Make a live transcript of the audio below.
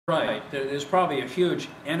Right. There's probably a huge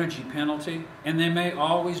energy penalty, and there may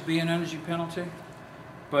always be an energy penalty,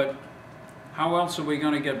 but how else are we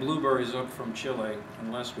going to get blueberries up from Chile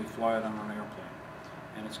unless we fly it on an airplane?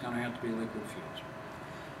 And it's going to have to be liquid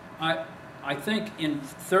fuels. I think in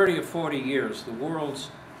 30 or 40 years, the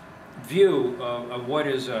world's view of what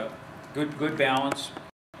is a good balance,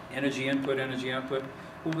 energy input, energy output,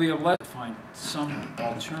 will be able to find some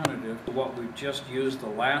alternative to what we've just used the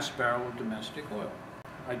last barrel of domestic oil.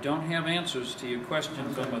 I don't have answers to your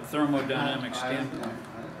question from a thermodynamic standpoint.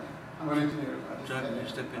 John, can you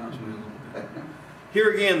step in as well?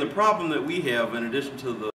 Here again, the problem that we have, in addition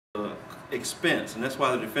to the expense, and that's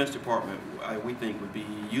why the Defense Department, we think, would be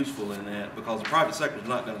useful in that, because the private sector is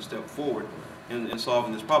not going to step forward in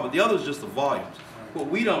solving this problem. But the other is just the volumes. What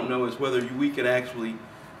we don't know is whether we could actually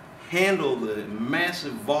handle the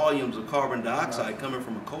massive volumes of carbon dioxide coming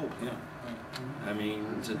from a coal plant. I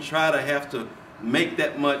mean, to try to have to make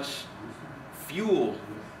that much fuel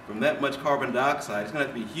from that much carbon dioxide, it's going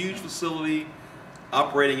to have to be a huge facility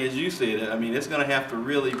operating, as you said. I mean, it's going to have to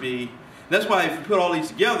really be. That's why if you put all these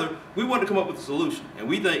together, we want to come up with a solution, and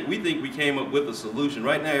we think we came up with a solution.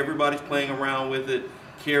 Right now, everybody's playing around with it.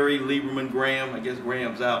 Kerry, Lieberman, Graham. I guess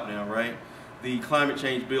Graham's out now, right? The climate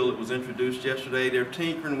change bill that was introduced yesterday, they're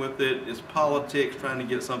tinkering with it. It's politics, trying to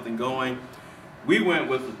get something going. We went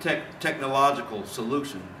with the technological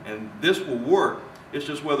solution, and this will work. It's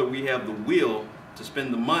just whether we have the will to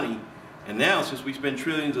spend the money. And now, since we spend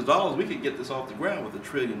trillions of dollars, we could get this off the ground with $1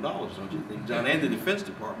 trillion, don't you think, John? And the Defense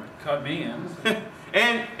Department. Cut me in.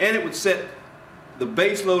 and it would set the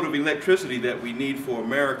base load of electricity that we need for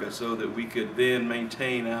America, so that we could then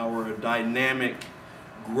maintain our dynamic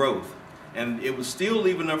growth. And it would still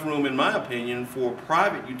leave enough room, in my opinion, for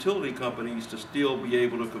private utility companies to still be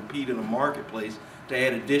able to compete in a marketplace to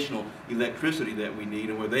add additional electricity that we need,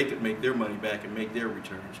 and where they could make their money back and make their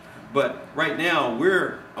returns. But right now,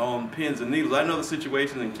 we're on pins and needles. I know the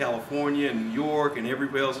situation in California and New York and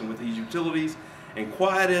everywhere else, and with these utilities, and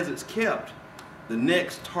quiet as it's kept, the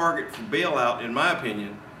next target for bailout, in my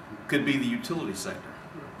opinion, could be the utility sector.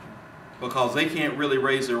 Because they can't really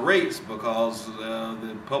raise their rates, because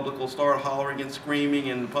the public will start hollering and screaming,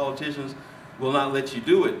 and the politicians will not let you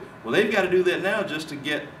do it. Well, they've got to do that now just to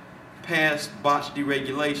get past botched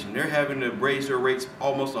deregulation. They're having to raise their rates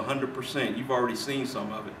almost 100%. You've already seen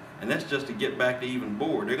some of it. And that's just to get back to even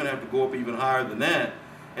board. They're going to have to go up even higher than that.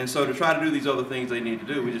 And so to try to do these other things they need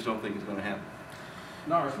to do, we just don't think it's going to happen.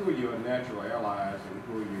 Norris, who are your natural allies and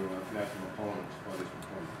who are your natural opponents for this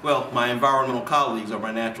proposal? Well, my environmental colleagues are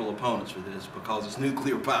my natural opponents for this, because it's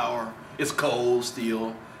nuclear power, it's coal,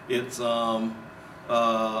 steel, it's a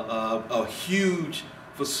huge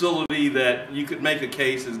facility that you could make a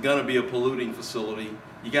case is going to be a polluting facility.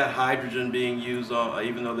 You got hydrogen being used,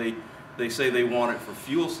 even though they say they want it for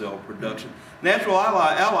fuel cell production. Natural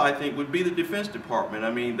ally, I think, would be the Defense Department. I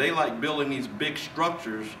mean, they like building these big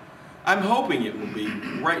structures. I'm hoping it will be.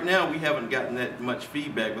 Right now, we haven't gotten that much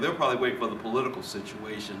feedback, but they'll probably wait for the political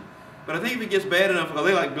situation. But I think if it gets bad enough, because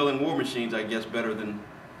they like building war machines, I guess, better than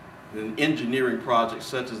engineering projects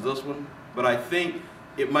such as this one. But I think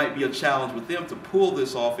it might be a challenge with them to pull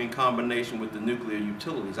this off in combination with the nuclear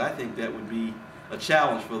utilities. I think that would be a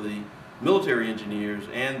challenge for the military engineers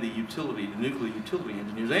and the nuclear utility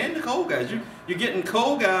engineers, and the coal guys. You're getting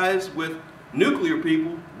coal guys with nuclear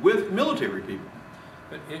people with military people.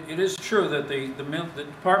 But it is true that the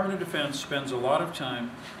Department of Defense spends a lot of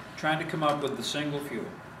time trying to come up with the single fuel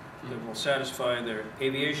that will satisfy their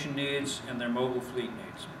aviation needs and their mobile fleet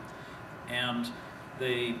needs. And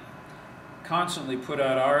they constantly put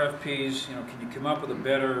out RFPs, you know, can you come up with a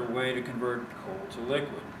better way to convert coal to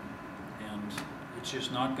liquid? And it's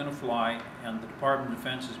just not going to fly, and the Department of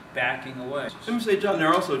Defense is backing away. Let me say, John, there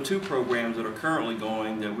are also two programs that are currently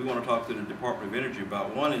going that we want to talk to the Department of Energy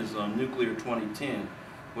about. One is Nuclear 2010,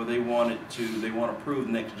 where they want to prove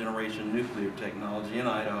next generation nuclear technology in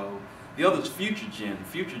Idaho. The other is Future Gen.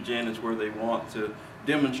 Future Gen is where they want to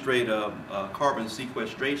demonstrate a carbon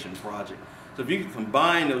sequestration project. So if you can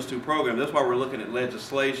combine those two programs, that's why we're looking at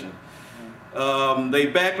legislation. They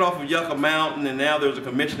backed off of Yucca Mountain, and now there's a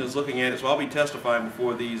commission that's looking at it, so I'll be testifying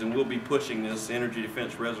before these, and we'll be pushing this Energy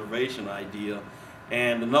Defense Reservation idea.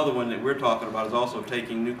 And another one that we're talking about is also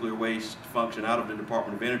taking nuclear waste function out of the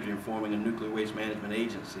Department of Energy and forming a nuclear waste management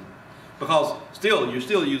agency. Because you're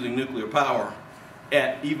still using nuclear power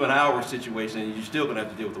at even our situation, and you're still going to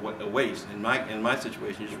have to deal with the waste. In my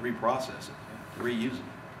situation, you just reprocess it, reuse it.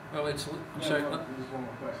 Well, I'm sorry. Just one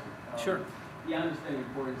more question. Sure. Yeah, I understand the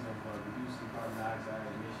importance of reducing carbon dioxide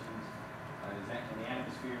emissions in the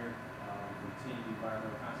atmosphere, continue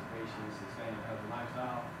environmental conservation, sustain a healthy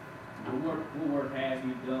lifestyle. What work has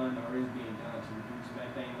been done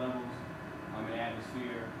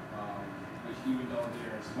even though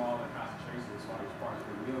they're in smaller concentrations as far as parts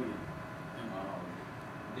per million,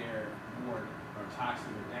 they're more toxic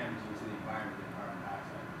or damaging to the environment than carbon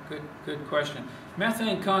dioxide. Good question.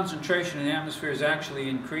 Methane concentration in the atmosphere is actually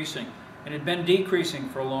increasing, and it had been decreasing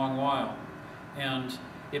for a long while. And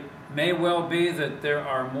it may well be that there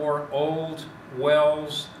are more old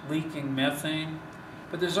wells leaking methane,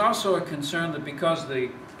 but there's also a concern that because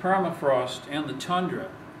the permafrost and the tundra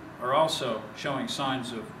are also showing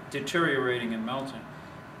signs of deteriorating and melting,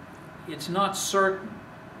 it's not certain,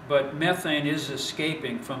 but methane is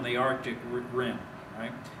escaping from the Arctic rim,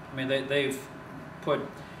 right? I mean, they've put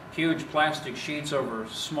huge plastic sheets over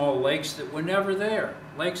small lakes that were never there,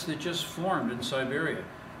 lakes that just formed in Siberia,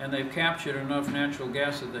 and they've captured enough natural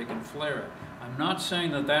gas that they can flare it. I'm not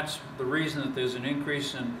saying that that's the reason that there's an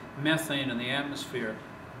increase in methane in the atmosphere,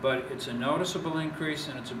 but it's a noticeable increase,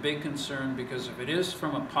 and it's a big concern, because if it is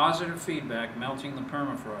from a positive feedback, melting the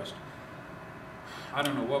permafrost, I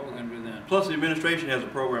don't know what we're going to do then. Plus, the administration has a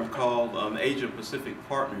program called Asia-Pacific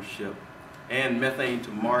Partnership and Methane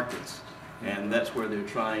to Markets, and that's where they're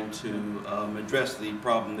trying to address the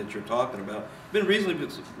problem that you're talking about. Been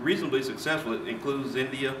reasonably successful. It includes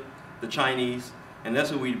India, the Chinese, and that's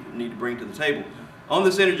who we need to bring to the table. On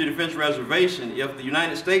this Energy Defense Reservation, if the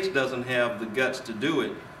United States doesn't have the guts to do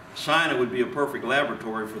it, China would be a perfect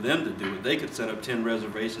laboratory for them to do it. They could set up 10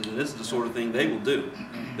 reservations, and this is the sort of thing they will do.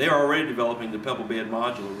 They are already developing the pebble bed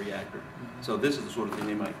modular reactor, so this is the sort of thing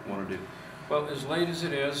they might want to do. Well, as late as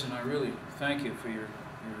it is, and I really thank you for your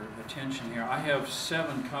attention here, I have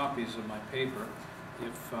 7 copies of my paper.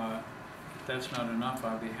 If that's not enough,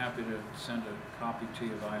 I'll be happy to send a copy to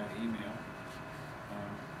you via email.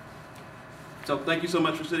 So thank you so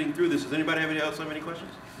much for sitting through this. Does anybody else have any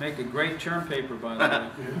questions? Make a great term paper, by the way.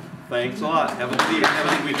 Thanks a lot. Have a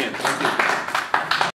good weekend.